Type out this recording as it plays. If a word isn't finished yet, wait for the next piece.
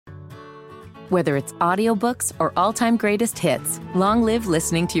Whether it's audiobooks or all-time greatest hits, long live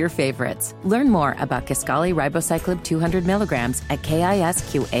listening to your favorites. Learn more about Kisqali Ribociclib 200 milligrams at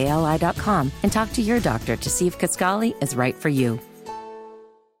KISQALI.com and talk to your doctor to see if Kisqali is right for you.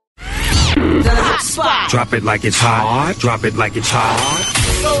 The hot spot. Drop it like it's hot. Drop it like it's hot.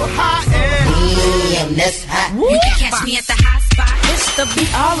 So hot and that's hot. You can catch me at the hot spot. It's the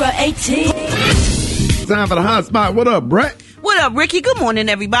BR18. Time for the hot spot. What up, Brett? What up, Rickey? Good morning,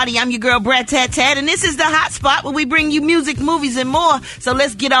 everybody. I'm your girl, Brat Tat Tat, and this is the Hot Spot where we bring you music, movies, and more. So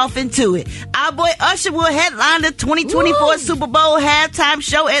let's get off into it. Our boy Usher will headline the 2024 Super Bowl halftime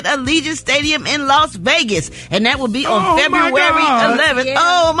show at Allegiant Stadium in Las Vegas, and that will be on February 11th. Yeah.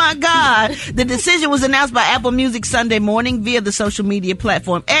 Oh, my God. The decision was announced by Apple Music Sunday morning via the social media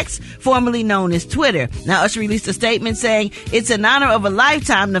platform X, formerly known as Twitter. Now, Usher released a statement saying, "It's an honor of a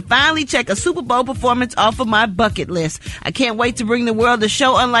lifetime to finally check a Super Bowl performance off of my bucket list. I can't wait to bring the world a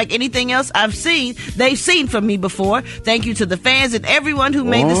show unlike anything else they've seen from me before. Thank you to the fans and everyone who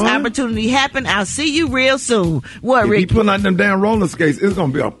made this opportunity happen. I'll see you real soon." What, Rick? If he pulling out them damn roller skates, it's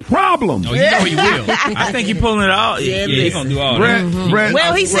going to be a problem. Oh, you know he will. I think he pulling it out. Yeah, he's going to do all that. Brad,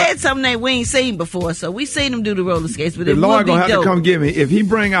 well, he said something that we ain't seen before, so we seen him do the roller skates, but the Lord going to have to come get me. If he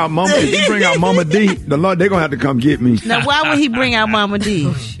bring out Mama D, the Lord, they're going to have to come get me. Now, why would he bring out Mama D?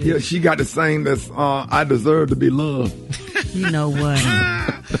 Yeah, she got to sing this, I deserve to be loved. You know what?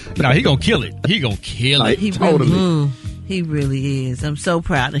 No, he gonna kill it. He gonna kill it. He totally. He really is. I'm so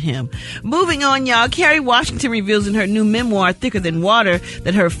proud of him. Moving on, y'all. Kerry Washington reveals in her new memoir, Thicker Than Water,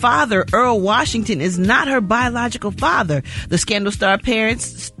 that her father, Earl Washington, is not her biological father. The Scandal star's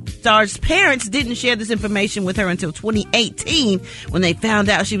parents didn't share this information with her until 2018 when they found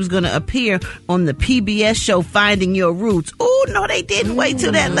out she was going to appear on the PBS show Finding Your Roots. Oh, no, they didn't wait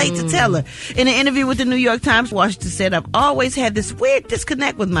till that late to tell her. In an interview with the New York Times, Washington said, "I've always had this weird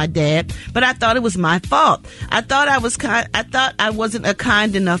disconnect with my dad, but I thought it was my fault. I thought I wasn't a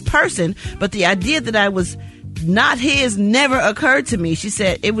kind enough person, but the idea that I was not his never occurred to me." She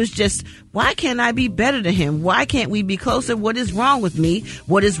said, "It was just, why can't I be better to him? Why can't we be closer? What is wrong with me?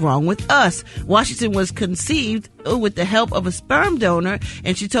 What is wrong with us?" Washington was conceived with the help of a sperm donor,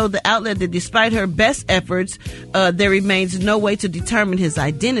 and she told the outlet that despite her best efforts, there remains no way to determine his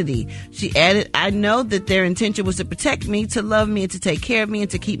identity. She added, "I know that their intention was to protect me, to love me, and to take care of me, and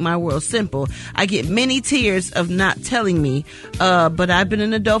to keep my world simple. I get many tears of not telling me, but I've been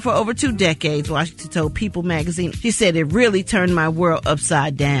an adult for over 2 decades, Washington told People magazine. She said, "It really turned my world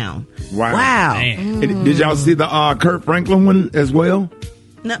upside down." Wow. Did y'all see the Kurt Franklin one as well?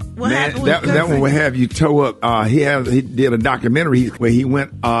 No, what happened with that one would have you toe up. He did a documentary where he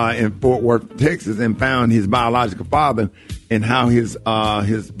went in Fort Worth, Texas, and found his biological father, and how his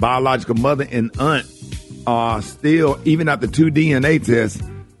biological mother and aunt still, even after 2 DNA tests,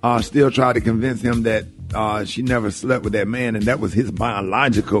 still tried to convince him that she never slept with that man, and that was his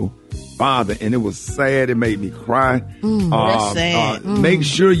biological father. And it was sad. It made me cry. That's sad. Make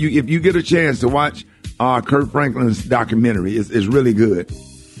sure if you get a chance to watch Kurt Franklin's documentary, it's really good.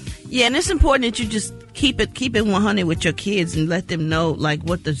 Yeah, and it's important that you just keep it 100 with your kids and let them know like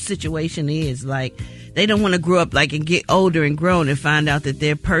what the situation is. Like, they don't want to grow up and get older and grown and find out that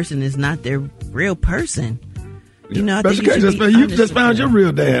their person is not their real person. You know, I think you just found your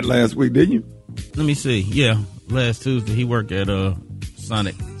real dad last week, didn't you? Let me see. Yeah, last Tuesday he worked at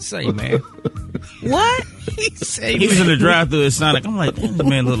Sonic. Say, man. What? He was in the drive-thru at Sonic. I'm like, damn, the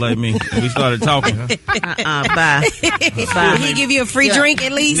man look like me. And we started talking. Bye. Did he give you a free drink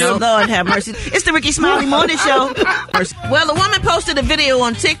at least? No, Lord have mercy. It's the Rickey Smiley Morning Show. Well, a woman posted a video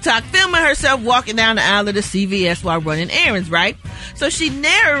on TikTok filming herself walking down the aisle of the CVS while running errands, right? So she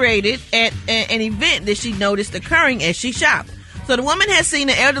narrated at an event that she noticed occurring as she shopped. So the woman has seen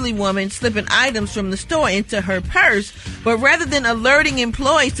an elderly woman slipping items from the store into her purse, but rather than alerting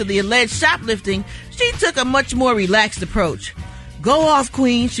employees to the alleged shoplifting, she took a much more relaxed approach. "Go off,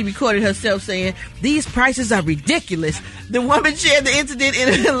 queen," she recorded herself saying, "These prices are ridiculous." The woman shared the incident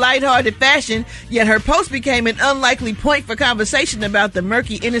in a lighthearted fashion, yet her post became an unlikely point for conversation about the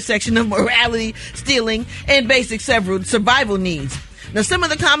murky intersection of morality, stealing, and basic survival needs. Now, some of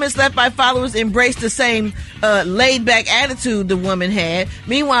the comments left by followers embraced the same laid-back attitude the woman had.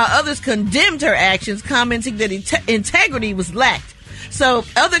 Meanwhile, others condemned her actions, commenting that integrity was lacked. So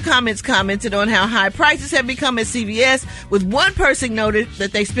other comments commented on how high prices have become at CVS, with one person noted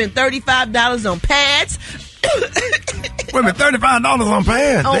that they spent $35 on pads. Wait a minute, $35 on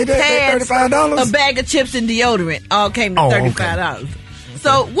pads? On they pads, $35? a bag of chips and deodorant. All came to $35. Okay.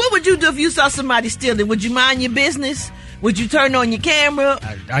 So what would you do if you saw somebody stealing? Would you mind your business? Would you turn on your camera?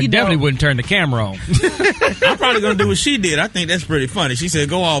 I definitely wouldn't turn the camera on. I'm probably gonna do what she did. I think that's pretty funny. She said,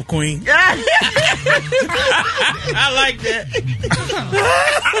 "Go off, Queen." I like that.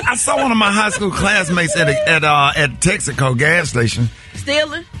 I saw one of my high school classmates at Texaco gas station.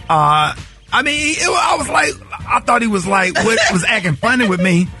 Stealing? I thought he was like, was acting funny with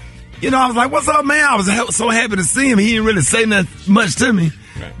me. You know, I was like, "What's up, man?" I was so happy to see him. He didn't really say nothing much to me.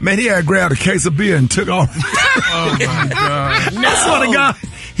 Right. Man, he had grabbed a case of beer and took off. Oh my God! I swear to God,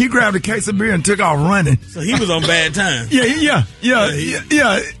 he grabbed a case of beer and took off running. So he was on bad time. Yeah.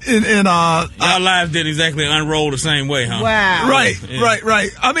 And our lives didn't exactly unroll the same way, huh? Wow. Right.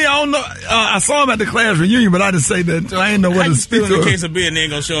 I mean, I don't know. I saw him at the class reunion, but I just say that I didn't know what to speak to. In the case of beer, and they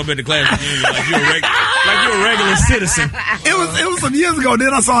ain't gonna show up at the class reunion like you're a regular citizen. It was some years ago.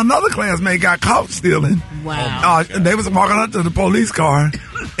 Then I saw another classmate got caught stealing. Wow. They was walking up to the police car,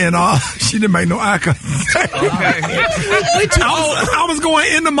 and she didn't make no eye contact. Okay. I was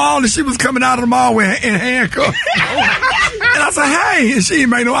going in the mall, and she was coming out of the mall in handcuffs. And I said, "Hey," and she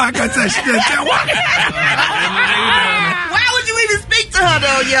didn't make no eye contact. She just kept walking. Why would you even speak to her,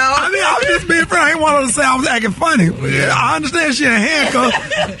 though, y'all? I mean, I was just being friend. I didn't want her to say I was acting funny. Yeah. I understand she in handcuffs,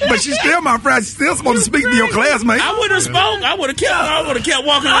 but she's still my friend. She's still supposed to speak to your classmate. I would have spoke. I would have kept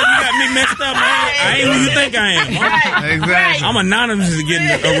walking like you got me messed up, man. I ain't who you think I am. Right. Exactly. I'm anonymous to getting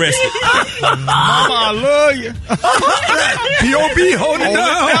arrested. Mama, I love you. P.O.B. hold it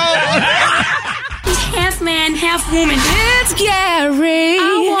down. Half man, half woman. It's Gary.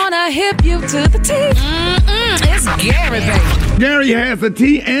 I wanna hip you to the T. It's Gary, baby. Gary has the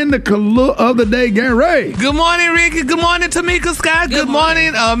tea and the color of the day. Gary. Good morning, Ricky. Good morning, Tamika Scott. Good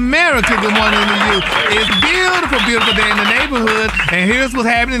morning, America. Good morning to you. It's beautiful, beautiful day in the neighborhood. And here's what's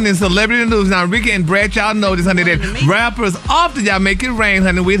happening in celebrity news. Now, Ricky and Brett, y'all know this, honey, that rappers often, y'all make it rain,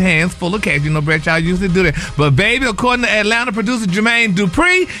 honey, with hands full of cash. You know, Brett, y'all usually do that. But, baby, according to Atlanta producer Jermaine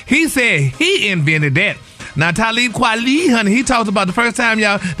Dupri, he said he invented that. Now, Talib Kweli, honey, he talked about the first time,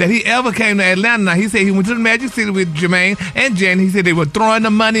 y'all, that he ever came to Atlanta. Now, he said he went to the Magic City with Jermaine and Jen. He said they were throwing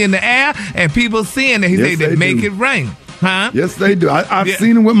the money in the air and people seeing it. He said they make it rain. Huh? Yes, they do. I've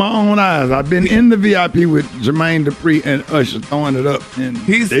seen it with my own eyes. I've been in the VIP with Jermaine Dupri and Usher throwing it up, and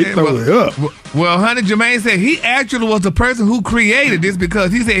they throw it up. Well, honey, Jermaine said he actually was the person who created this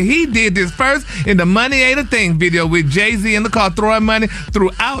because he said he did this first in the Money Ain't a Thing video with Jay-Z in the car throwing money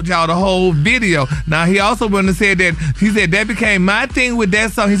throughout, y'all, the whole video. Now, he also went and said that became my thing with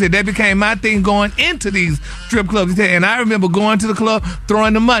that song. He said that became my thing going into these strip clubs. He said, and I remember going to the club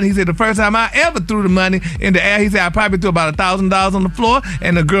throwing the money. He said the first time I ever threw the money in the air, he said I probably threw about $1,000 on the floor,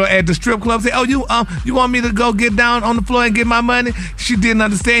 and the girl at the strip club said, "Oh, you want me to go get down on the floor and get my money?" She didn't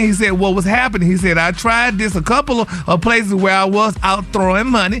understand. He said, "What was happening?" He said, "I tried this a couple of places where I was out throwing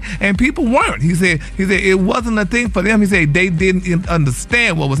money, and people weren't." He said it wasn't a thing for them. He said they didn't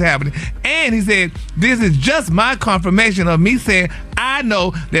understand what was happening, and he said this is just my confirmation of me saying I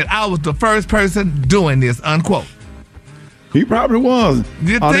know that I was the first person doing this. Unquote. He probably was.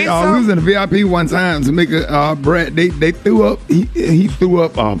 You think so? We was in the VIP one time to make Brett. They threw up. He threw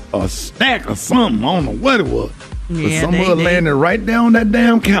up a stack or something. I don't know what it was. Yeah, but someone landed right down that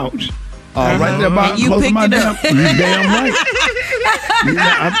damn couch. Right there by close to my damn. You damn right.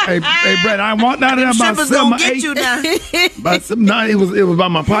 Hey, Brett, I walked out of there about 7 or 8. It was by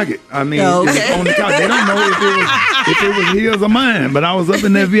my pocket. I mean, it was on the couch. They don't know if it was his or mine, but I was up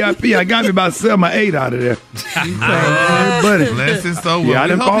in that VIP. I got me about 7 or 8 out of there. Buddy. Bless his soul. Yeah, I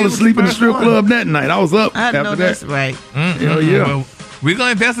didn't fall asleep in the strip club that night. I was up after that. That's right. Hell yeah. Well, we're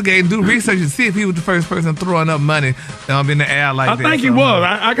going to investigate and do research and see if he was the first person throwing up money in the air like that. I think he was.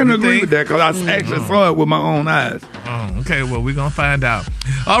 I can agree with that because I actually saw it with my own eyes. Oh, okay. Well, we're going to find out.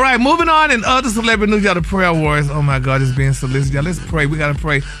 All right, moving on in other celebrity news, y'all, the prayer wars. Oh, my God, it's being solicited. Y'all, let's pray. We got to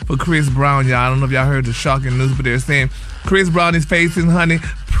pray for Chris Brown, y'all. I don't know if y'all heard the shocking news, but they're saying Chris Brown is facing, honey,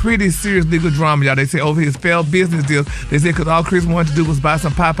 pretty serious legal drama, y'all. They say over his failed business deals. They say because all Chris wanted to do was buy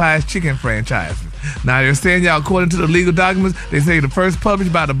some Popeye's chicken franchises. Now, they're saying, y'all, according to the legal documents, they say the first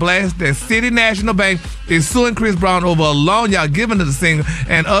published by the blast that City National Bank is suing Chris Brown over a loan, y'all, given to the singer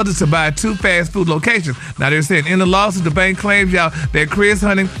and others to buy 2 fast food locations. Now, they're saying in the lawsuit, the bank claims, y'all, that Chris,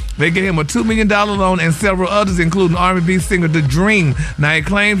 honey, they gave him a $2 million loan and several others, including R&B singer The Dream. Now, it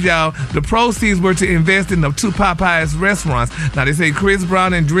claims, y'all, the proceeds were to invest in the 2 Popeyes restaurants. Now, they say Chris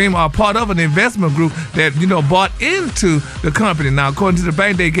Brown and Dream are part of an investment group that, bought into the company. Now, according to the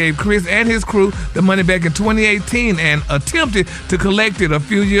bank, they gave Chris and his crew the money back in 2018 and attempted to collect it a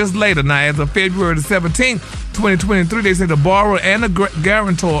few years later. Now, as of February the 17th, 2023, they said the borrower and the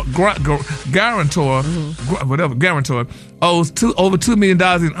guarantor owes over $2 million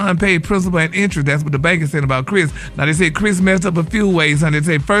in unpaid principal and interest. That's what the bank is saying about Chris. Now, they say Chris messed up a few ways, and they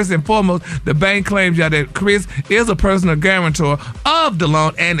say first and foremost, the bank claims y'all that Chris is a personal guarantor of the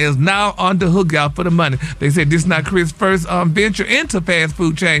loan and is now on the hook out for the money. They said this is not Chris' first venture into fast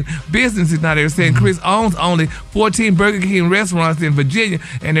food chain businesses. Now, they're saying Chris owns only 14 Burger King restaurants in Virginia,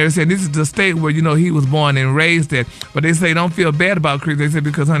 and they're saying this is the state where, he was born and raised at. But they say don't feel bad about Chris. They say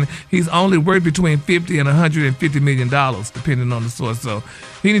because, honey, he's only worth between $50 and $150 million, depending on the source. So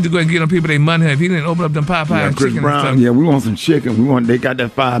he need to go and get them people their money. If he didn't open up them Popeyes Chris chicken Brown, and stuff. we want some chicken. They got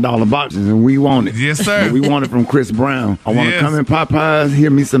that $5 boxes, and we want it. Yes, sir. But we want it from Chris Brown. I want to come in Popeyes, hear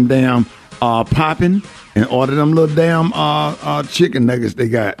me some damn popping, and order them little damn chicken nuggets they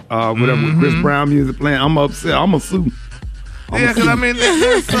got. Whatever with Chris Brown music playing. I'm upset. I'm going to sue. Yeah, because,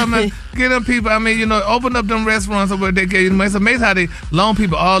 there's something. Get them people, open up them restaurants over there. It's amazing how they loan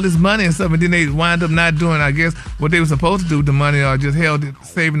people all this money and stuff, and then they wind up not doing, I guess, what they were supposed to do with the money, or just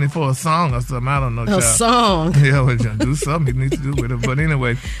saving it for a song or something. I don't know. A song. Yeah, well, do something you need to do with it. But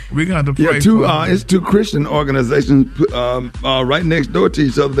anyway, we're going to pray it's two Christian organizations right next door to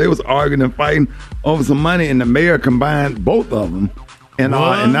each other. They was arguing and fighting over some money, and the mayor combined both of them. And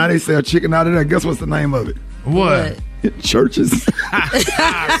now they sell chicken out of there. Guess what's the name of it? What? Churches. The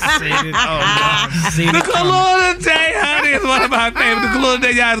color of the day, honey, is one of my favorites. The color of the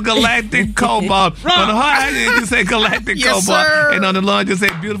day, y'all, is Galactic Cobalt. On the heart, you say Galactic Cobalt. Sir. And on the lawn, just say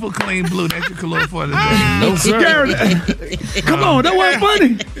beautiful, clean blue. That's your color for the day. No, sir. Come on, that wasn't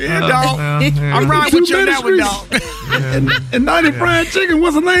funny. Yeah, dog. I'm riding with you on that one, dog. And 90 fried chicken,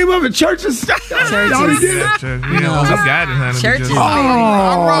 what's the name of it? Churches. Y'all did it? Yeah, we got it, honey. Churches.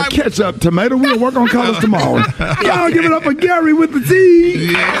 Ketchup, tomato. We'll work on colors tomorrow. Y'all give it up for Gary with the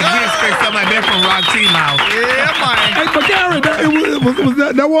T. Yeah, we expect something like that from Rock T Mouth. Yeah, man. Hey, but Gary,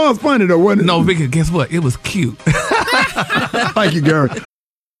 that was funny though, wasn't it? No, Vicky, guess what? It was cute. Thank you, Gary.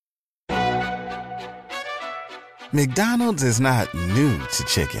 McDonald's is not new to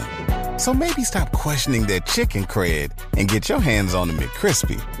chicken. So maybe stop questioning their chicken cred and get your hands on the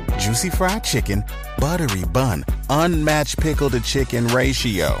McCrispy. Juicy fried chicken, buttery bun, unmatched pickle to chicken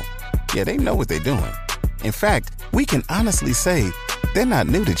ratio. Yeah, they know what they're doing. In fact, we can honestly say they're not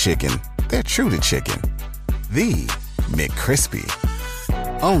new to chicken, they're true to chicken. The McCrispy.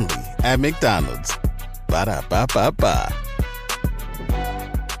 Only at McDonald's. Ba-da-ba-ba-ba.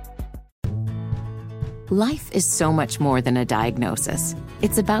 Life is so much more than a diagnosis.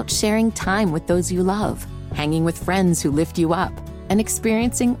 It's about sharing time with those you love, hanging with friends who lift you up, and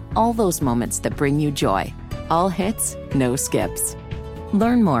experiencing all those moments that bring you joy. All hits, no skips.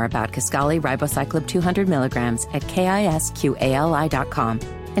 Learn more about Kisqali Ribociclib 200 milligrams at KISQALI.com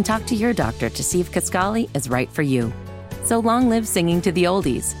and talk to your doctor to see if Kisqali is right for you. So long live singing to the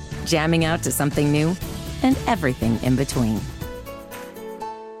oldies, jamming out to something new, and everything in between.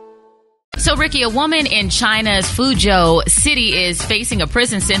 So, Ricky, a woman in China's Fuzhou city is facing a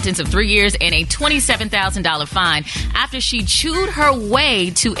prison sentence of 3 years and a $27,000 fine after she chewed her way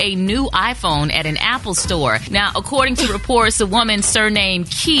to a new iPhone at an Apple store. Now, according to reports, the woman,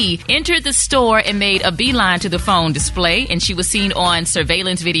 surnamed Key, entered the store and made a beeline to the phone display, and she was seen on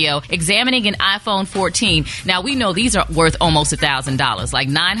surveillance video examining an iPhone 14. Now, we know these are worth almost $1,000, like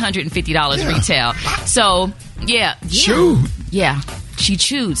 $950 retail. So, yeah. Chewed. Yeah. She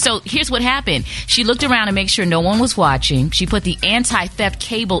chewed. So here's what happened. She looked around to make sure no one was watching. She put the anti-theft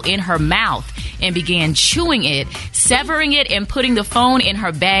cable in her mouth and began chewing it, severing it, and putting the phone in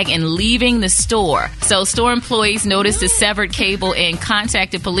her bag and leaving the store. So store employees noticed the severed cable and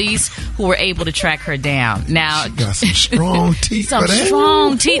contacted police, who were able to track her down. Now, she got some strong teeth. Some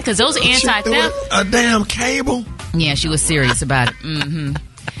strong teeth, because those anti-theft. A damn cable. Yeah, she was serious about it. Mm-hmm.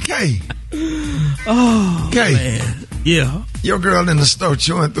 Okay. Oh, okay. Man. Yeah. Your girl in the store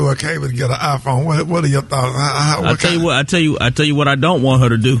chewing through a cable to get an iPhone. What are your thoughts? I tell you what I don't want her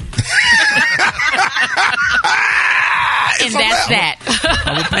to do. And that's that.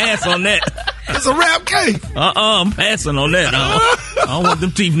 I will pass on that. It's a rap case. I'm passing on that. I don't want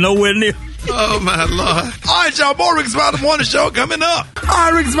them teeth nowhere near. Oh, my Lord. All right, y'all. More Rickey Smiley Morning Show coming up. All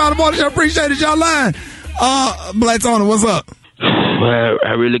right, Rickey Smiley Morning Show. Appreciate it, y'all. Line. Black Tony, what's up? Well,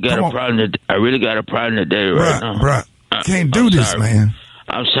 I really got a problem. I really got a problem today right now. Bruh, can't do this, man.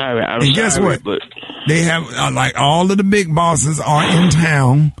 I'm sorry. And guess what? But they have like all of the big bosses are in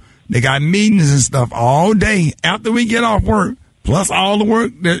town. They got meetings and stuff all day after we get off work. Plus all the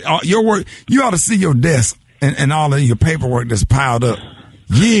work your work. You ought to see your desk and all of your paperwork that's piled up.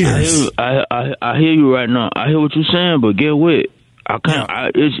 Years. I hear you right now. I hear what you're saying, but get what? I can't.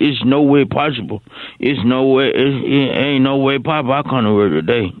 It's no way possible. It's no way. It ain't no way possible. I come to work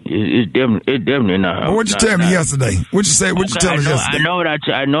today. It's definitely not. But what you tell me yesterday? What you say? What you tell us yesterday? I know what I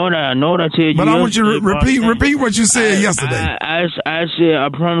told you. But I want you to repeat what you said yesterday. I said I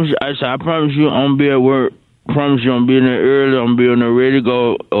promise you I'm gonna be at work. Promise you I'm being there early. I'm being there ready to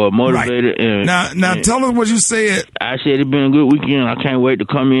go or motivated. Right. Now tell us what you said. I said it's been a good weekend. I can't wait to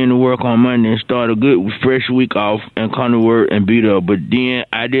come in to work on Monday and start a good fresh week off and come to work and beat up. But then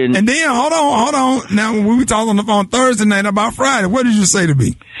I didn't. And then hold on. Now when we talked on the phone Thursday night about Friday, what did you say to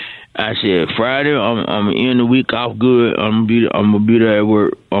me? I said Friday I'm in the week off good. I'm gonna be there at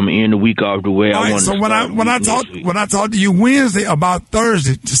work. I'm in the week off the way I want. So when I talked to you Wednesday about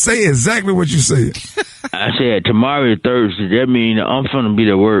Thursday, to say exactly what you said. I said tomorrow is Thursday. That means I'm finna be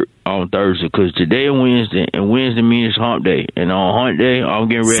at work on Thursday because today is Wednesday, and Wednesday means hump day. And on hump day, I'm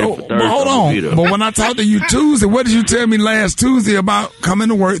getting ready for Thursday. But hold on. But when I talked to you Tuesday, what did you tell me last Tuesday about coming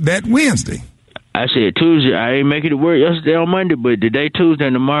to work that Wednesday? I said Tuesday. I ain't making it work yesterday on Monday, but today Tuesday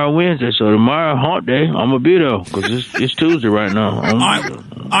and tomorrow Wednesday. So tomorrow hump day, I'm gonna be there because it's Tuesday right now. All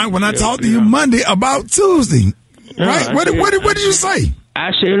right. When I talked to you Monday about Tuesday, right? What did you say?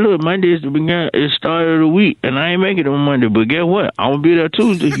 I said, look, Monday is the beginning. It's start of the week, and I ain't making it on Monday. But guess what? I'm gonna be there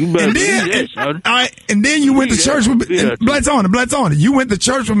Tuesday. You better believe that. And then you went to church with me. Blitz on it. You went to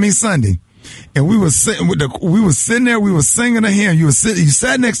church with me Sunday. And we was sitting there. We were singing a hymn. You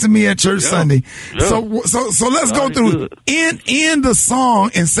sat next to me at church Sunday. Yeah. So let's go through in the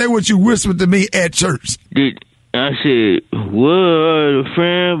song and say what you whispered to me at church. I said, "What a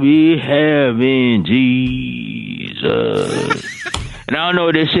friend we have in Jesus." And I don't know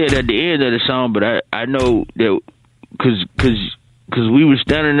what they said at the end of the song, but I know that because we were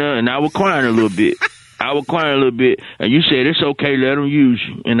standing there and I was crying a little bit. And you said, it's okay, let them use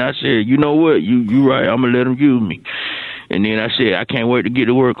you. And I said, you know what? You right, I'm going to let them use me. And then I said, I can't wait to get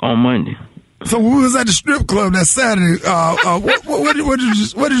to work on Monday. So who was at the strip club that Saturday? What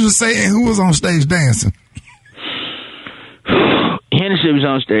did you say, and who was on stage dancing? Hennessy was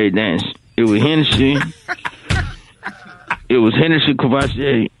on stage dancing. It was Hennessy. It was Hennessy,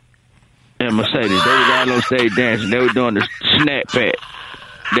 Cavassier, and Mercedes. They was all on stage dancing. They were doing the snap pack.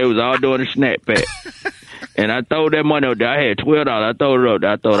 They was all doing the snap pack. And I throw that money up there. I had $12. I throw it up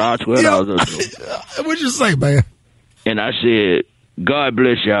there. I throw all $12 up there. What'd you say, man? And I said, God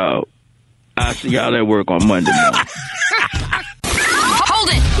bless y'all. I'll see y'all at work on Monday morning. Hold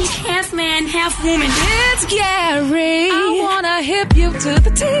it. He's half man, half woman. It's Gary. I wanna hip you to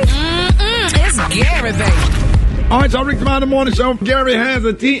the T. It's Gary, baby. All right, y'all, Rick Smiley Morning Show. Gary has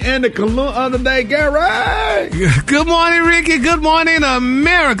a tea and the cologne of the day. Gary! Good morning, Ricky. Good morning,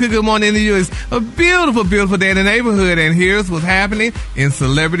 America. Good morning to you. It's a beautiful, beautiful day in the neighborhood, and here's what's happening in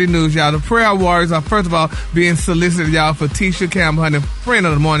celebrity news, y'all. The prayer warriors are, first of all, being solicited, y'all, for Tisha Campbell, honey, friend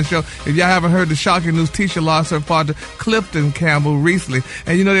of the morning show. If y'all haven't heard the shocking news, Tisha lost her father, Clifton Campbell, recently.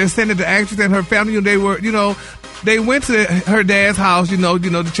 And, they're saying that the actress and her family, they were, they went to her dad's house,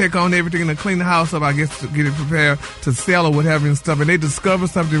 to check on everything and to clean the house up, I guess, to get it prepared to sell or whatever and stuff. And they discovered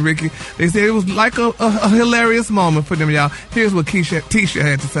something, Ricky. They said it was like a hilarious moment for them, y'all. Here's what Tisha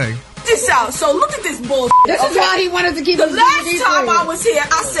had to say. This out. So look at this bullshit. This is why he wanted to keep the last time I was here,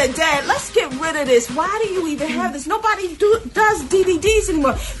 I said, Dad, let's get rid of this. Why do you even have this? Nobody does DVDs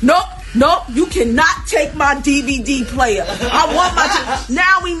anymore. Nope, you cannot take my DVD player. I want my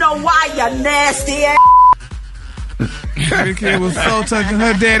now we know why, you nasty ass. Ricky was so touching.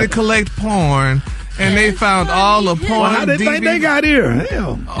 Her daddy collect porn, and they found all the porn. Well, how they think they got here?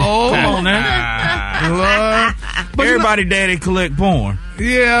 Hell. Oh, come on now. But everybody daddy collect porn.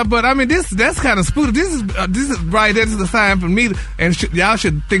 Yeah, but I mean, that's kind of spooky. This is right. This is a sign for me, and y'all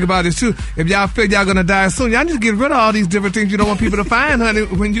should think about this too. If y'all feel y'all gonna die soon, y'all need to get rid of all these different things you don't want people to find, honey,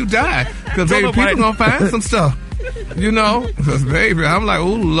 when you die, because baby, people gonna find some stuff. Because baby, I'm like, oh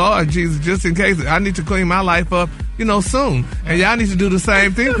Lord Jesus, just in case I need to clean my life up, soon. And y'all need to do the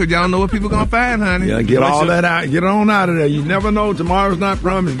same thing because y'all don't know what people gonna find, honey. Yeah, get all that out. Get on out of there. You never know. Tomorrow's not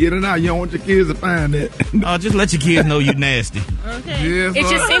promised. Get it out. You don't want your kids to find it. Just let your kids know you nasty. Okay. Yes, it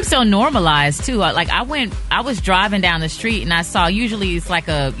just seems so normalized too. Like I was driving down the street and I saw, usually it's like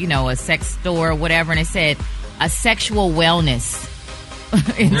a sex store or whatever, and it said a sexual wellness.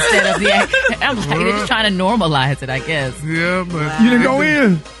 Instead of I'm like, they're just trying to normalize it, I guess. Yeah, but you didn't go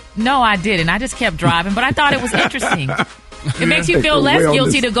in? No, I didn't. I just kept driving, but I thought it was interesting. It makes you feel less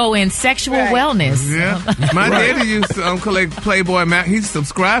guilty to go in sexual wellness. Yeah, my daddy used to collect Playboy He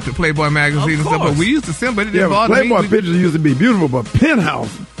subscribed to Playboy magazine and stuff, but we used to send, but it didn't bother me. Playboy pictures used to be beautiful, but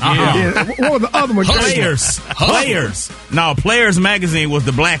Penthouse. Yeah. What was the other one? Players. No, Players magazine was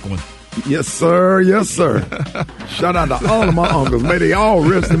the black one. Yes, sir. Yes, sir. Shout out to all of my uncles. May they all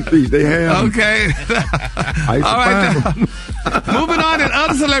rest in peace. They have. Okay. I used to find them. Moving on in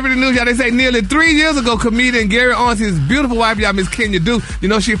other celebrity news, y'all, they say nearly 3 years ago, comedian Gary Owens, his beautiful wife, y'all, Miss Kenya Duke, you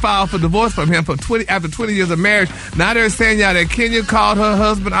know, she filed for divorce from him after 20 years of marriage. Now they're saying, y'all, that Kenya called her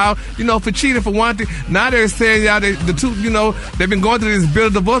husband out, you know, for cheating for one thing. Now they're saying, y'all, the two, you know, they've been going through this bitter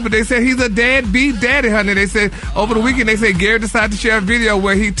divorce, but they said he's a deadbeat daddy, honey. They said over the weekend, they said Gary decided to share a video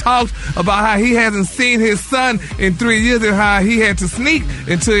where he talks about how he hasn't seen his son in 3 years and how he had to sneak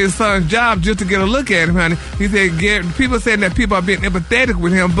into his son's job just to get a look at him, honey. He said, Gary, people saying that people are being empathetic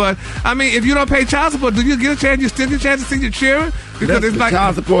with him, but I mean, if you don't pay child support, do you get a chance? You still get a chance to see your children? Because it's like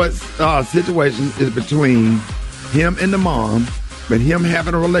child support situation is between him and the mom, but him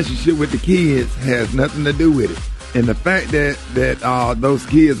having a relationship with the kids has nothing to do with it. And the fact that those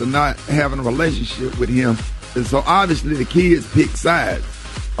kids are not having a relationship with him, and so obviously the kids pick sides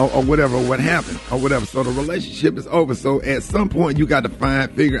or whatever, what happened or whatever. So the relationship is over. So at some point you got to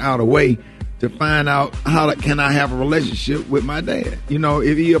figure out a way to find out can I have a relationship with my dad. You know,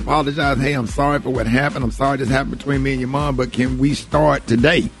 if he apologized, hey, I'm sorry for what happened. I'm sorry this happened between me and your mom, but can we start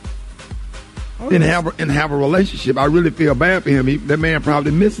today? And have a relationship. I really feel bad for him. That man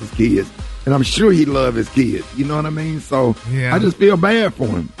probably misses kids, and I'm sure he loves his kids. You know what I mean? So I just feel bad for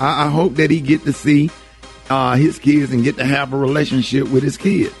him. I hope that he get to see his kids and get to have a relationship with his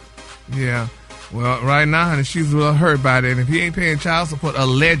kids. Yeah. Well, right now, honey, she's real hurt by that. And if he ain't paying child support,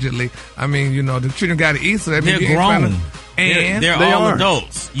 allegedly, I mean, you know, the children got to eat, so that they're means grown. And they're all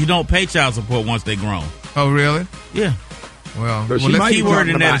adults. You don't pay child support once they're grown. Oh, really? Yeah. Well, so she might be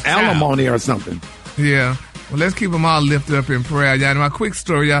talking about alimony or something. Yeah. Well, let's keep them all lifted up in prayer, y'all. And my quick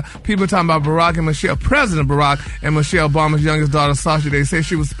story, y'all. People talking about Barack and Michelle, President Barack and Michelle Obama's youngest daughter, Sasha. They say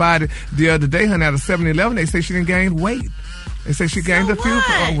she was spotted the other day, honey, at a 7-Eleven. They say she didn't gain weight. They say she gained a few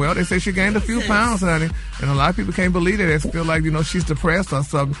pounds. Well, they say she gained a few pounds, honey. And a lot of people can't believe it. They feel like, you know, she's depressed or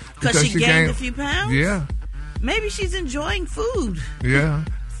something. Because she gained a few pounds? Yeah. Maybe she's enjoying food. Yeah.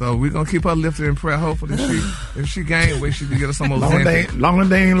 So we're going to keep her lifted in prayer. Hopefully if she gained weight, she can get us some more long as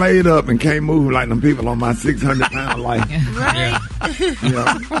they ain't laid up and can't move like them people on my 600-pound life. Right.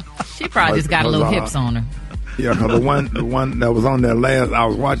 Yeah. She probably just got a little hips on her. Yeah, because the one that was on there last, I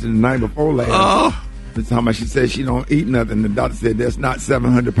was watching the night before last. Oh. This time she said she don't eat nothing. The doctor said that's not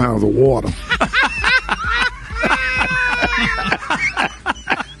 700 pounds of water.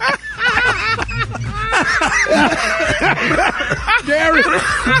 Gary.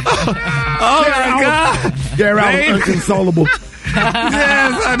 Oh, my God. Gary, I was inconsolable.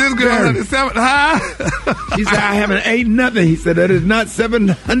 Yes, this girl had 7 high. She said, I haven't ate nothing. He said, that is not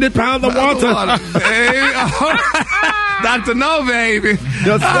 700 pounds of water. Dr. No, baby.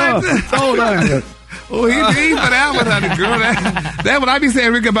 Yes, sir. Hold on. Oh, he deep for that one, honey, girl. That what I be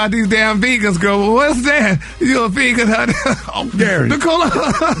saying, Rick, about these damn vegans, girl. Well, what's that? You a vegan, honey? Oh, Gary. They're going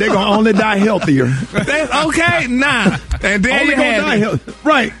to only die healthier. That's okay, nah. And then only you gonna die healthy.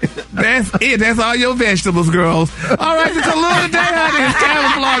 Right. That's it. That's all your vegetables, girls. All right, the color today, honey, is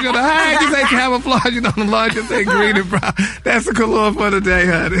camouflage. On the high, you say camouflage. On the low, you say green and brown. That's the color for today,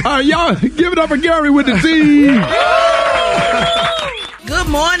 honey. All right, y'all, give it up for Gary with the T. Good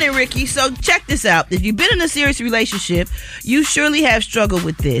morning, Ricky. So check this out. If you've been in a serious relationship, you surely have struggled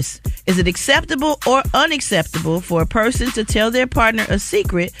with this. Is it acceptable or unacceptable for a person to tell their partner a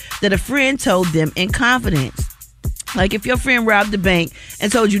secret that a friend told them in confidence? Like if your friend robbed the bank and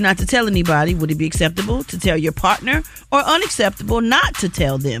told you not to tell anybody, would it be acceptable to tell your partner or unacceptable not to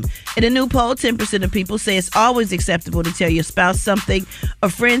tell them? In a new poll, 10% of people say it's always acceptable to tell your spouse something a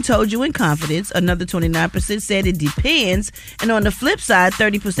friend told you in confidence. Another 29% said it depends. And on the flip side,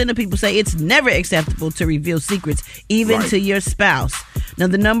 30% of people say it's never acceptable to reveal secrets, even to your spouse. Now,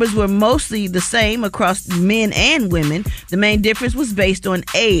 the numbers were mostly the same across men and women. The main difference was based on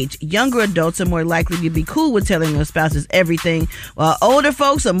age. Younger adults are more likely to be cool with telling their spouses everything, while older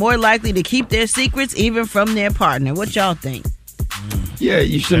folks are more likely to keep their secrets even from their partner. What y'all think? Yeah,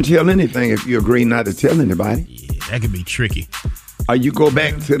 you shouldn't tell anything if you agree not to tell anybody. Yeah, that could be tricky. Or you go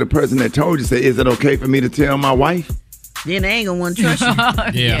back to the person that told you, say, is it okay for me to tell my wife? Then they ain't going to want to trust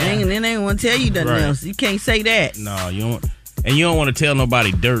you. Yeah. Then they ain't going to tell you nothing else. You can't say that. No, you don't. And you don't want to tell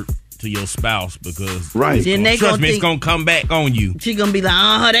nobody dirt to your spouse because Then they trust me, it's going to come back on you. She going to be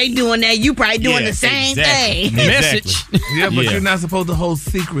like, they doing that. You probably doing the same thing. Message. Yeah, but you're not supposed to hold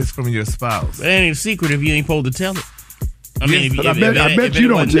secrets from your spouse. It ain't a secret if you ain't supposed to tell it. I mean, I bet you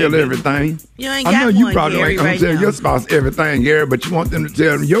don't tell everything. You ain't I got know you one, probably Gary, ain't going to tell your spouse everything, Gary, but you want them to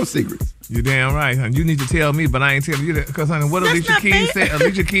tell them your secrets. You're damn right, honey. You need to tell me, but I ain't telling you that. Because, honey, what Alicia Keys said?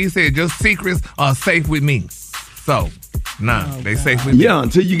 Alicia Keys said, your secrets are safe with me. So, Nah, they safe with Yeah,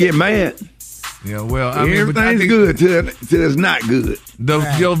 until you get mad. Yeah, well, I mean, everything's good till it's not good.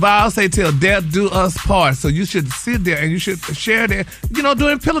 Your vows say till death do us part. So you should sit there and you should share that.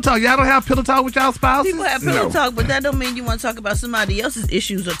 During pillow talk. Y'all don't have pillow talk with y'all spouses? People have pillow talk, but that don't mean you want to talk about somebody else's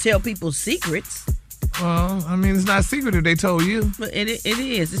issues or tell people secrets. Well, I mean, it's not secret if they told you. But it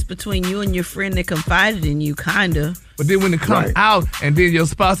is. It's between you and your friend that confided in you, kind of. But then when it comes out and then your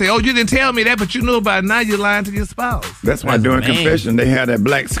spouse say, oh, you didn't tell me that, but you knew about it, now you're lying to your spouse. That's why during confession, they have that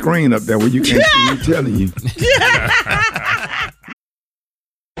black screen up there where you can't see me telling you.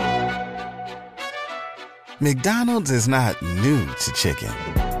 McDonald's is not new to chicken.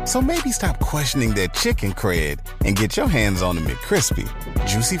 So maybe stop questioning their chicken cred and get your hands on the McCrispy.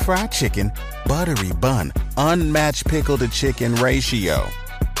 Juicy fried chicken, buttery bun, unmatched pickle to chicken ratio.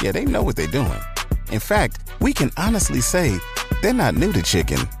 Yeah, they know what they're doing. In fact, we can honestly say they're not new to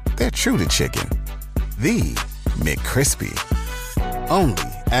chicken. They're true to chicken. The McCrispy. Only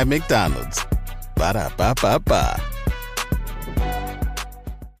at McDonald's. Ba-da-ba-ba-ba.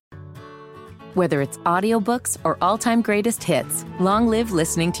 Whether it's audiobooks or all-time greatest hits, long live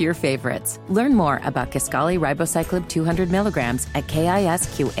listening to your favorites. Learn more about Kisqali Ribociclib 200 milligrams at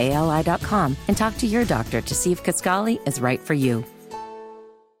KISQALI.com and talk to your doctor to see if Kisqali is right for you.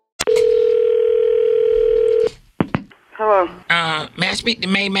 Hello. May I speak to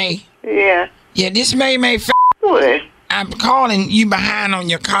May May? Yeah. Yeah, this May May. What? I'm calling you behind on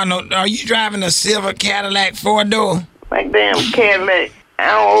your car note. Are you driving a silver Cadillac 4-door? Like damn Cadillac.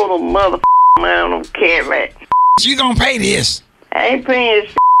 I don't owe the mother man on Cadillac. You gonna pay this? I ain't paying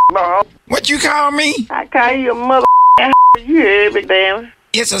this bro. What you call me? I call you a mother. You heard me, damn.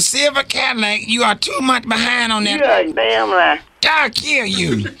 It's a silver Cadillac. You are 2 months behind on that. You a damn lie. I'll kill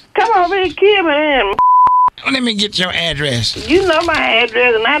you. Come over here and kill me then. Let me get your address. You know my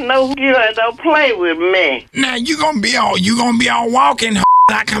address, and I know who you are. Don't play with me. Now you gonna be all walking.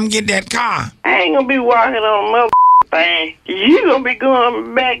 I come get that car. I ain't gonna be walking on a mother thing. You gonna be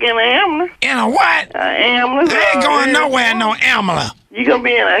going back in an ambulance. In a what? Ambulance. I ain't going nowhere. No ambulance. You gonna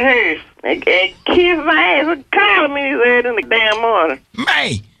be in a hearse and kiss my ass and call me his head in the damn morning.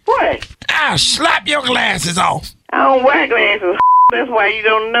 May. What? I'll slap your glasses off. I don't wear glasses. That's why you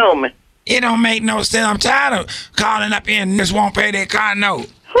don't know me. It don't make no sense. I'm tired of calling up here and just won't pay their car note.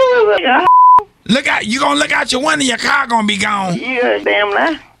 Who is it? Look out. You gonna look out your window, your car gonna be gone. You a damn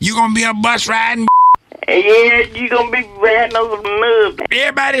lie. You gonna be a bus riding. Yeah, you gonna be riding on some nubs.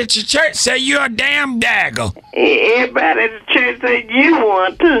 Everybody at your church say you're a damn dagger. Everybody at the church say you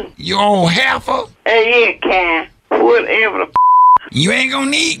one too. You old heifer. Yeah, Ken. Whatever the You ain't gonna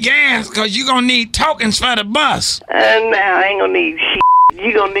need gas because you gonna need tokens for the bus. Nah, I ain't gonna need shit.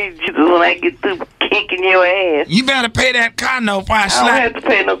 You gonna need Jesus when I get through kicking your ass. You better pay that car note before I slap. I don't have to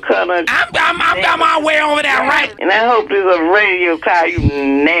pay no car note. I'm on my way over there, right? And I hope there's a radio car, you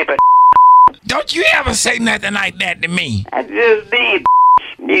nappy. Don't you ever say nothing like that to me. I just did.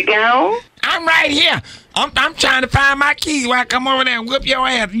 You gone? I'm right here. I'm trying to find my keys while I come over there and whip your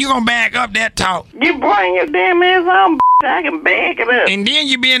ass. You gonna back up that talk. You bring your damn ass on, I can back it up. And then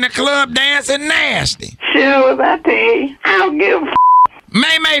you be in the club dancing nasty. Sure, as I tell you, I don't give a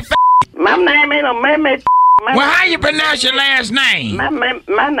May May My name ain't no May May Well, how you pronounce your last name? My name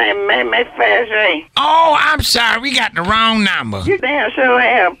May May Fashion. Oh, I'm sorry. We got the wrong number. You damn sure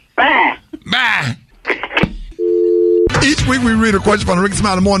have. Bye. Bye. Each week we read a question from the Rickey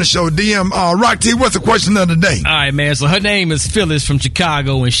Smiley Morning Show. DM, Rock T, what's the question of the day? All right, man. So her name is Phyllis from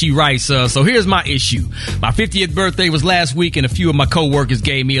Chicago, and she writes, so here's my issue. My 50th birthday was last week, and a few of my coworkers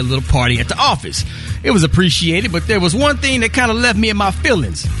gave me a little party at the office. It was appreciated, but there was one thing that kind of left me in my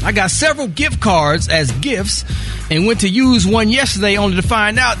feelings. I got several gift cards as gifts and went to use one yesterday only to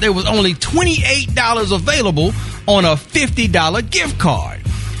find out there was only $28 available on a $50 gift card.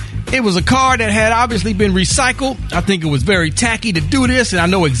 It was a card that had obviously been recycled. I think it was very tacky to do this, and I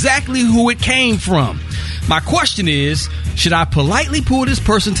know exactly who it came from. My question is, should I politely pull this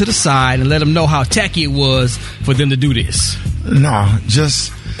person to the side and let them know how tacky it was for them to do this? No,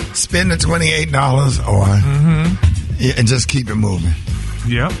 just spend the $28 and just keep it moving.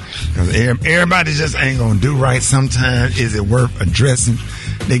 Yeah. Because everybody just ain't going to do right. Sometimes is it worth addressing?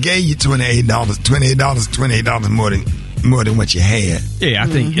 They gave you $28. $28 more than what you had. Yeah, I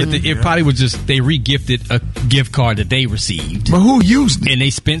think it probably was just they re-gifted a gift card that they received. But who used it? And they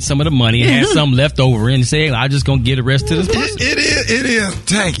spent some of the money and had some left over and said, I'm just going to get the rest to this person. It is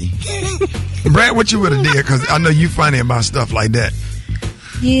tacky. Brad, what you would have did? Because I know you funny about stuff like that.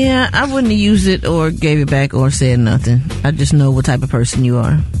 Yeah, I wouldn't have used it or gave it back or said nothing. I just know what type of person you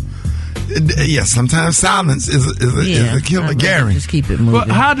are. sometimes silence is a killer, Gary. Just keep it moving. Well,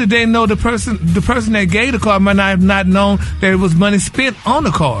 how did they know the person that gave the card might not have not known that it was money spent on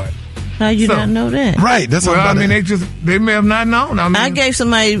the card? How you not know that? Right. That's what I mean. They may have not known. I gave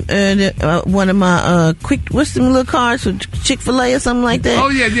somebody one of my what's them little cards for Chick-fil-A or something like that. Oh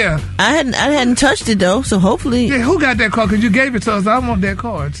yeah. I hadn't touched it though, so hopefully. Yeah, who got that card? Because you gave it to us. I want that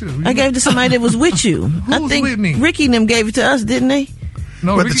card too. I gave it to somebody that was with you. Who was with me? Rickey and them gave it to us, didn't they?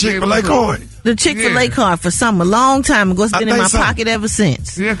 No, with the Chick-fil-A card. The Chick-fil-A card for a long time ago. It's been in my pocket ever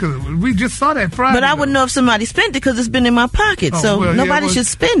since. Yeah, because we just saw that Friday. But I wouldn't know if somebody spent it because it's been in my pocket. So nobody should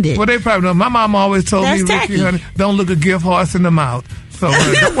spend it. Well, they probably know. My mom always told me, Rickey, honey, don't look a gift horse in the mouth. So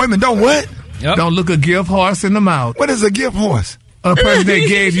wait a minute, don't what? Yep. Don't look a gift horse in the mouth. What is a gift horse? A person that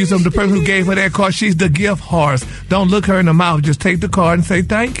gave you something, the person who gave her that card, she's the gift horse. Don't look her in the mouth. Just take the card and say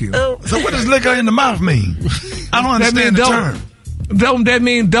thank you. So what does look her in the mouth mean? I don't understand the term. That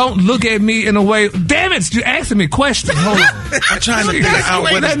mean don't look at me in a way. Damn it, you're asking me questions. Hold on. I'm trying to figure out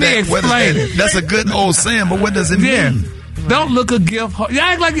what is that. That's a good old saying, but what does it mean? Don't look a gift horse. Y'all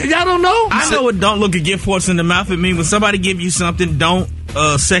act like y'all don't know? I know what don't look a gift horse in the mouth. It means when somebody give you something, don't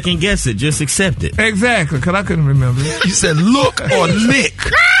second guess it. Just accept it. Exactly, because I couldn't remember. You said look or lick.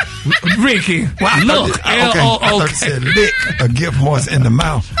 Rickey. Well, look. I thought you said lick a gift horse in the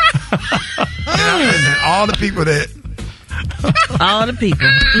mouth. And all the people that... All the people.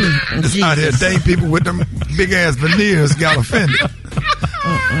 Out here, dang people with them big ass veneers got offended.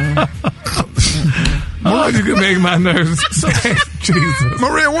 You can make my nerves. Jesus.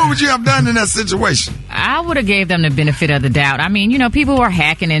 Maria, what would you have done in that situation? I would have gave them the benefit of the doubt. I mean, people were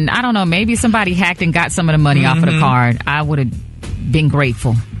hacking, and I don't know, maybe somebody hacked and got some of the money off of the card. I would have been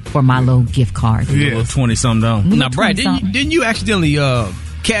grateful for my little gift card. Yeah, 20-something down. Now, Brad, didn't you accidentally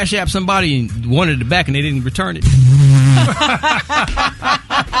Cash App somebody and wanted it back and they didn't return it?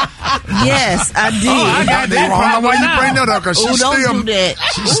 Yes, I did. I got that problem. Why you bring that up? Because she's don't still, do that.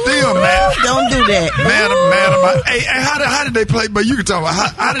 She's still mad. Don't do that. Mad about. Hey, how did they play? But you can talk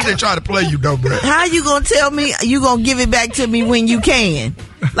about how did they try to play you, though, bro? How you gonna tell me you gonna give it back to me when you can?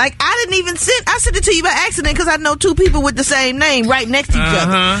 Like, I didn't even I sent it to you by accident because I know two people with the same name right next to each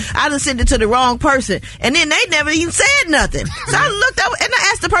other. I done sent it to the wrong person. And then they never even said nothing. So I looked up and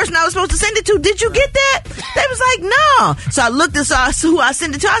I asked the person I was supposed to send it to, did you get that? They was like, no. So I looked and saw who I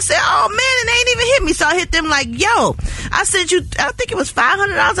sent it to. I said, oh man, and they ain't even hit me. So I hit them like, yo, I sent you, I think it was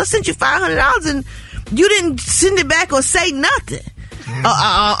 $500. I sent you $500 and you didn't send it back or say nothing.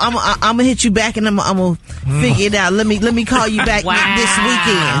 I'm gonna hit you back and I'm gonna figure it out. Let me call you back this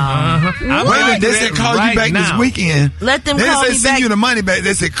weekend. Wait a minute, they said call you back this weekend. Let them call me back. They said send you the money back.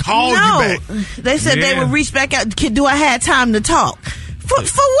 They said call you back. They said they would reach back out. Do I have time to talk? For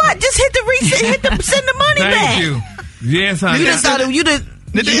what? Just hit the reset. Send the money back. Thank you. Yes, honey. You just thought you did.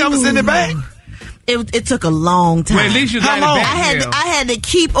 Did they ever send it back? It took a long time. Well, at least you got it back. I had to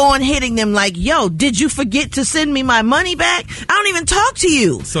keep on hitting them like, yo, did you forget to send me my money back? I don't even talk to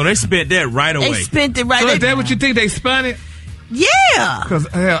you. So they spent that right away. They spent it right away. So is that what you think they spun it? Yeah. Because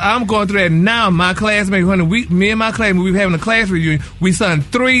I'm going through that now. My classmates, honey, me and my classmates, we were having a class reunion. We sent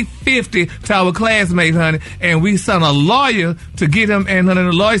 $350 to our classmates, honey, and we sent a lawyer to get him. And honey,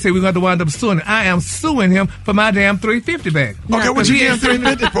 the lawyer said we're going to wind up suing him. I am suing him for my damn $350 back. Okay, what you getting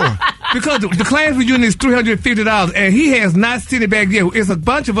 $350 for? Because the class reunion is $350, and he has not sent it back yet. It's a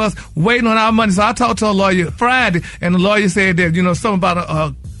bunch of us waiting on our money. So I talked to a lawyer Friday, and the lawyer said that something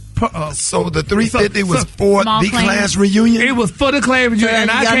about so the $350 was for the class reunion? It was for the class reunion. And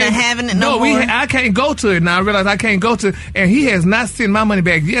I can't having it no more? I can't go to it now. I realize I can't go to it. And he has not sent my money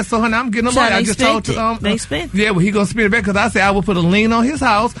back yet. So, honey, I'm getting a lawyer. I just told to they spent it. Yeah, well, he going to spend it back because I said I will put a lien on his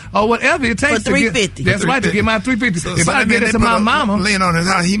house or whatever it takes for $350. That's right, to get my $350. So if I get it to my mama. Lien on his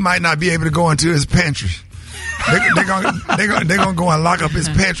house, he might not be able to go into his pantry. They're gonna go and lock up his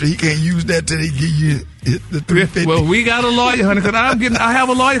pantry. He can't use that till they give you the $350. Well, we got a lawyer, honey, because I have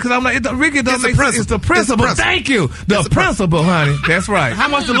a lawyer because I'm like, Rickey doesn't make sense. It's the principle. Thank you. The principle, honey. That's right. How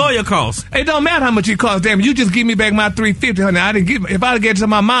much the lawyer cost? It don't matter how much it costs. Damn, you just give me back my $350, honey. I didn't give. If I'd get it to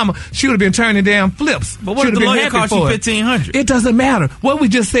my mama, she would have been turning damn flips. But what if the lawyer cost you $1,500? It doesn't matter. What we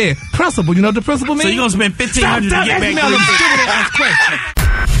just said, principle. You know what the principle means? So you're gonna spend $1,500 to get back $350.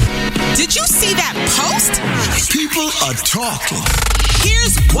 Did you see that post? People are talking.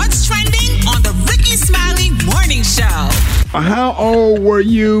 Here's what's trending on the Rickey Smiley Morning Show. How old were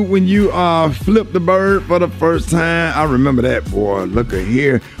you when you flipped the bird for the first time? I remember that, boy. Look at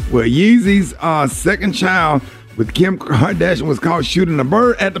here. Well, Yeezy's second child with Kim Kardashian was caught shooting a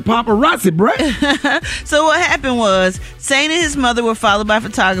bird at the paparazzi, bruh. So what happened was, Saint and his mother were followed by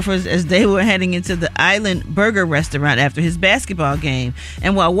photographers as they were heading into the Island Burger restaurant after his basketball game.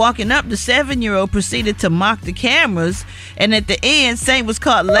 And while walking up, the 7-year-old proceeded to mock the cameras. And at the end, Saint was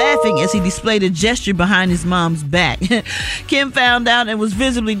caught laughing as he displayed a gesture behind his mom's back. Kim found out and was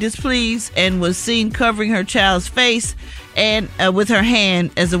visibly displeased and was seen covering her child's face and with her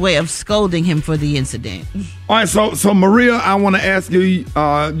hand as a way of scolding him for the incident. All right, so Maria, I want to ask you,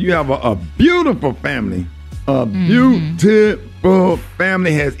 you have a beautiful family. A beautiful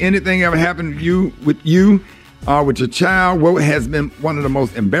family. Has anything ever happened to you, with your child? What has been one of the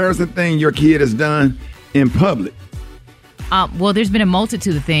most embarrassing things your kid has done in public? Well, there's been a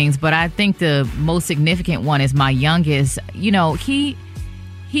multitude of things, but I think the most significant one is my youngest. You know, he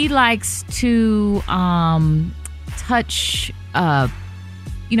likes to touch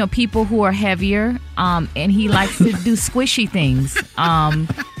people who are heavier, and he likes to do squishy things, and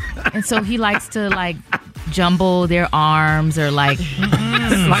so he likes to like jumble their arms or like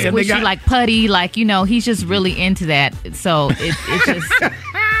squishy, like putty, like he's just really into that. So it just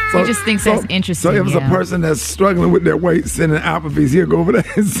he just thinks that's interesting. So if it's a person that's struggling with their weight, sitting in Applebee's, he'll go over there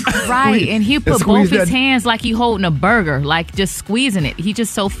and right, and he put both his hands like he holding a burger, like just squeezing it. He's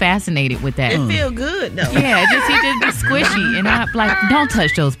just so fascinated with that. It feel good though. Yeah, he just be squishy, and I'm like, don't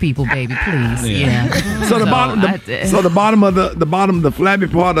touch those people, baby, please. Yeah. So the bottom of the flabby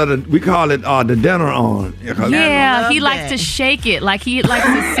part of we call it the dinner on. Yeah, he likes to shake it, like he likes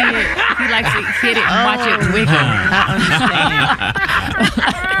to see it. He likes to hit it and watch it wiggle.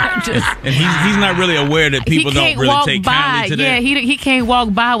 I understand. And he's not really aware that people don't really take kindly to that. Yeah, he can't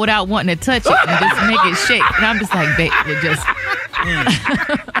walk by without wanting to touch it and just make it shake. And I'm just like, babe, it just.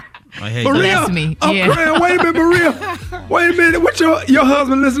 Maria, that's me. I'm crying. Wait a minute, Maria. Wait a minute. What your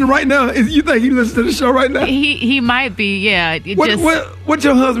husband listening right now? You think he listens to the show right now? He might be. Yeah. What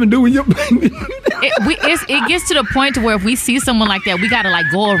your husband do when your baby? It gets to the point to where if we see someone like that, we got to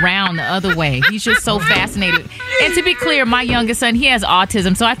like go around the other way. He's just so fascinated. And to be clear, my youngest son, he has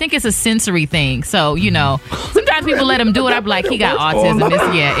autism, so I think it's a sensory thing. So sometimes people let him do it. I be like, he got autism.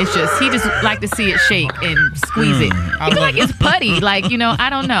 It's just he just like to see it shake and squeeze it. It's like it's putty. Like I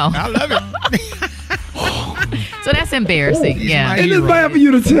don't know. I love it. So that's embarrassing. Yeah. And it's bad for you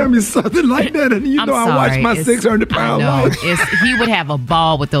to tell me something like that, and I watch my 600-pound life. He would have a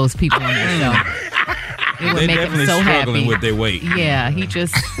ball with those people on the show. It would make him so struggling happy with their weight. Yeah, he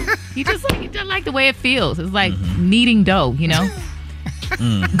just doesn't like the way it feels. It's like kneading dough,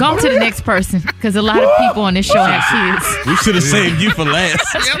 Go on to the next person, because a lot of people on this show have kids. We should have saved you for last.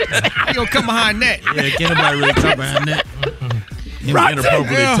 You gonna come behind that? Yeah, can't nobody really come behind that.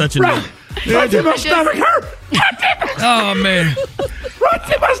 Inappropriately touching that. Right in my stomach hurt. Oh man.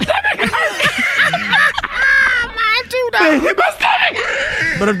 Right in my stomach hurt. Mine too, man, hit my stomach.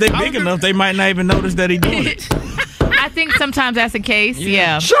 But if they big enough, they might not even notice that he doing it. I think sometimes that's the case.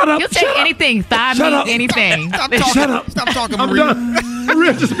 Yeah. Shut up. He'll take anything. Thigh meat, anything. Stop talking. Shut up. Stop talking, I'm Maria. done.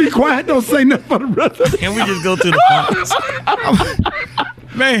 Maria, just be quiet. Don't say nothing for the rest of it. Can we just go to the point?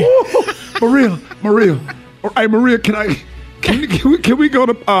 Man. Maria. All right, Maria, can we go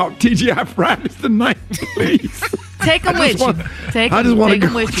to TGI Fridays tonight, please? Take them with you. Take them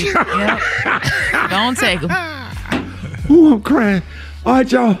with you. Yeah. Don't take them. Ooh, I'm crying. All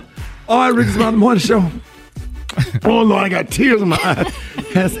right, y'all. All right, Rickey's Smiley Morning Show. Oh, Lord, I got tears in my eyes.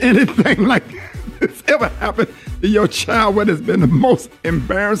 Has anything like this ever happened to your child? What has been the most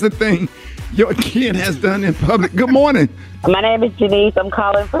embarrassing thing your kid has done in public? Good morning. My name is Janice. I'm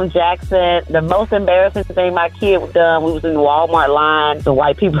calling from Jackson. The most embarrassing thing my kid done, we was in the Walmart line. The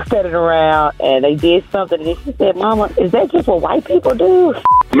white people standing around, and they did something, and she said, Mama, is that just what white people do?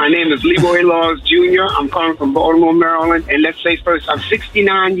 My name is Leroy Laws Jr. I'm calling from Baltimore, Maryland. And let's say first, I'm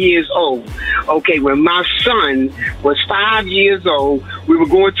 69 years old. Okay, when my son was 5 years old, we were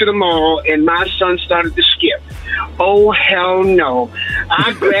going to the mall, and my son started to skip. Oh, hell no.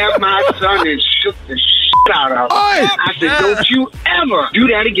 I grabbed my son and shook the shit out of him. I said, don't you ever do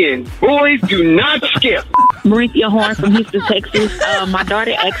that again. Boys, do not skip. Marithia Horn from Houston, Texas. My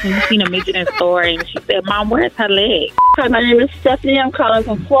daughter asked me, seen a midget in the store, and she said, Mom, where's her leg? Hi, my name is Stephanie. I'm calling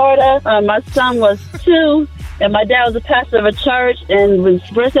from Florida. My son was 2, and my dad was a pastor of a church, and was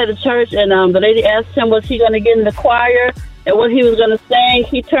first at the church, and the lady asked him, was he going to get in the choir? And what he was going to sing,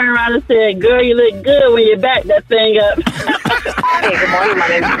 he turned around and said, girl, you look good when you back that thing up. Hey, good morning. My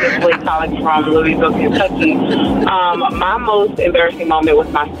name is Cicely, calling from Louisville, Kentucky. My most embarrassing moment with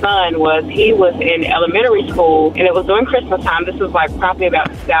my son was he was in elementary school, and it was during Christmas time. This was like probably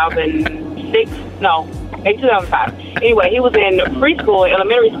about 2006. No, maybe 2005. Anyway, he was in preschool,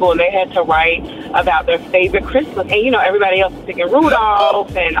 elementary school, and they had to write about their favorite Christmas. And, you know, everybody else is picking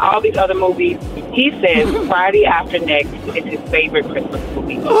Rudolph and all these other movies. He says Friday After Next is his favorite Christmas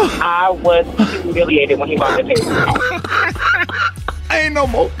movie. I was humiliated when he bought the paper. Ain't no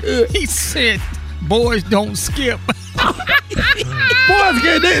more good. He said, boys don't skip. Boys,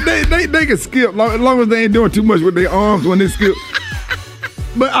 they can skip as long as they ain't doing too much with their arms when they skip.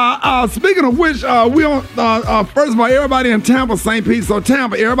 But speaking of which, we on first of all, everybody in Tampa, St. Pete. So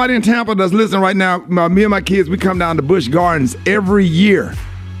Tampa, everybody in Tampa that's listening right now, me and my kids, we come down to Busch Gardens every year.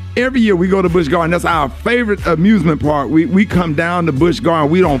 Every year we go to Busch Gardens. That's our favorite amusement park. We come down to Busch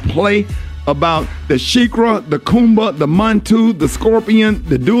Gardens. We don't play about the Shikra, the Kumba, the Montu, the Scorpion,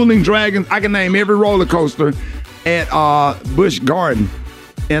 the Dueling Dragons. I can name every roller coaster at Busch Garden.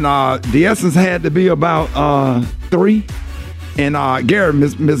 And the essence had to be about 3. And Gary,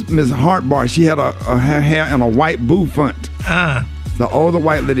 Miss Hartbar, she had her hair in a white bouffant. The older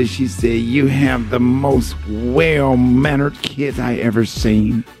white lady, she said, "You have the most well-mannered kids I ever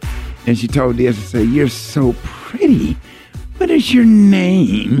seen." And she told the essence, "Say, you're so pretty. What is your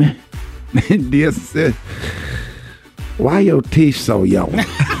name?" And the essence said, "Why your teeth so yellow?"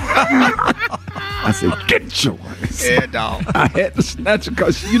 I said, "Get yours." Yeah, dog. I had to snatch it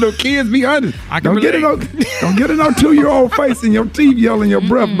because, you know, kids be honest. Don't get it on 2-year-old face and your teeth yelling, your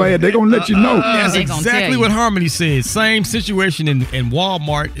breath bad. They're going to let you know. That's exactly what Harmony said. Same situation in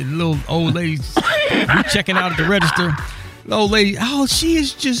Walmart. And little old ladies checking out at the register. The old lady, "Oh, she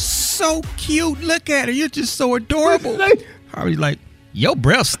is just so cute. Look at her. You're just so adorable." Harmony's like, "Your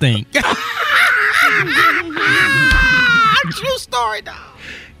breath stink." True story, dog.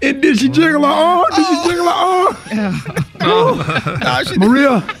 And did she jiggle her arm?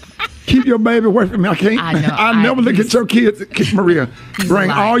 Maria, keep your baby away from me. I can't. I know. I never look at your kids. Maria, bring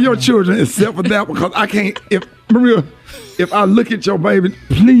all your children except for that because I can't. If I look at your baby,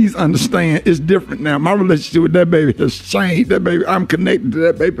 please understand it's different now. My relationship with that baby has changed. That baby, I'm connected to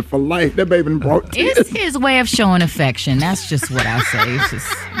that baby for life. That baby brought tears. It's his way of showing affection. That's just what I say.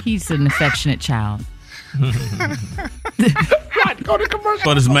 He's an affectionate child.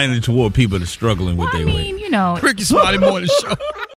 But it's mainly toward people that are struggling with their weight. You know, Rickey Smiley Morning Show.